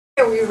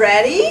we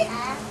ready?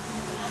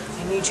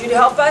 I need you to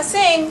help us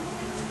sing.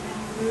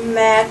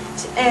 Matt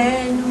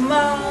and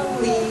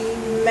Molly,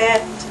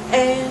 Matt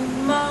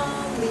and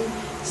Molly,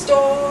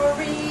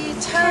 story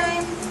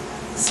time,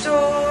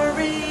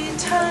 story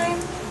time.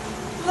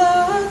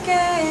 Look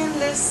and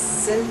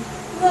listen,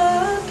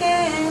 look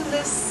and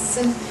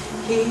listen.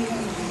 Here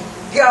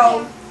we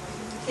go,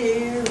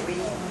 here we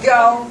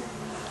go.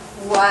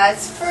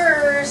 What's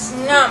first?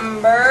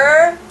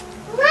 Number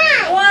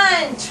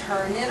one.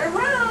 Turn it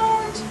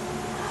around.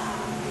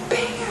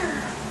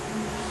 Bear.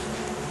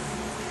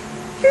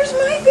 Here's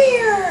my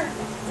bear.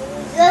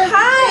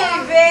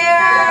 Hi,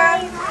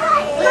 bear.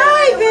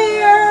 Hi,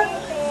 bear.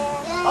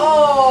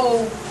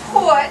 Oh,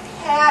 put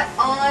hat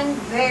on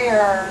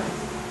bear.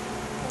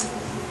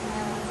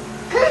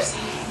 Where's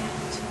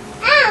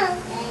hat?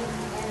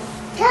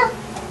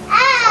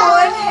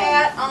 Put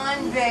hat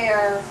on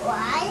bear.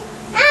 Why?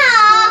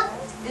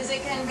 Is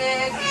it kind of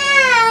big?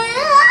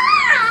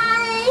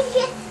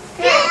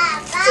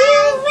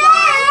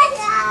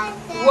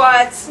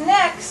 What's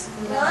next?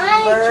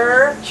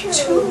 Number two.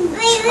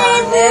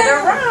 Turn it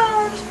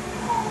around.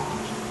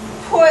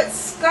 Put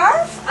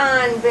scarf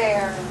on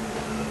bear.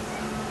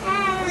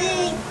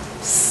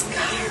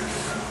 Scarf.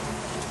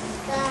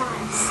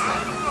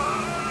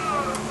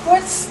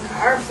 Put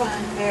scarf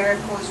on bear.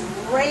 It goes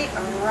right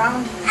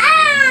around his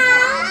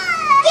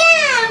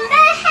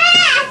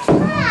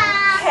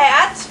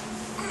hat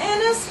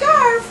and a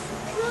scarf.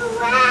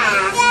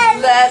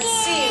 Let's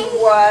see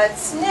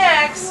what's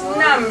next.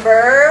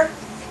 Number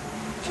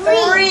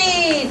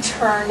three.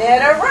 Turn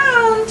it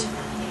around.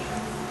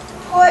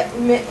 Put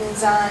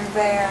mittens on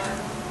bear.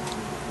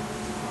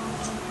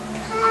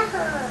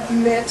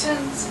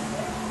 Mittens.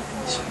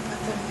 Should we put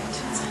the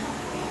mittens on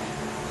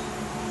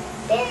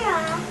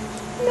bear?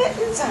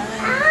 Mittens on.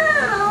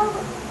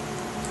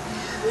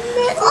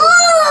 Mittens.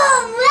 Oh,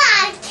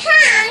 I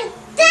can't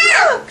do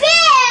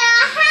bear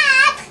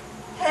hat.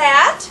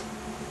 Hat.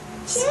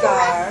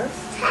 Scarf.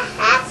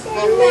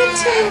 And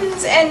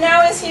mittens. And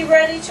now is he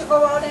ready to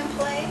go out and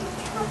play?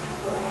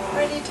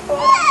 Ready to go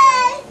out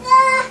and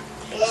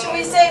play? Should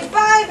we say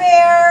bye,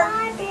 bear?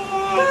 Bye,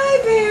 bear. Bye,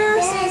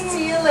 bear. Say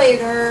see you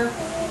later.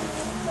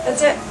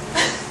 That's it.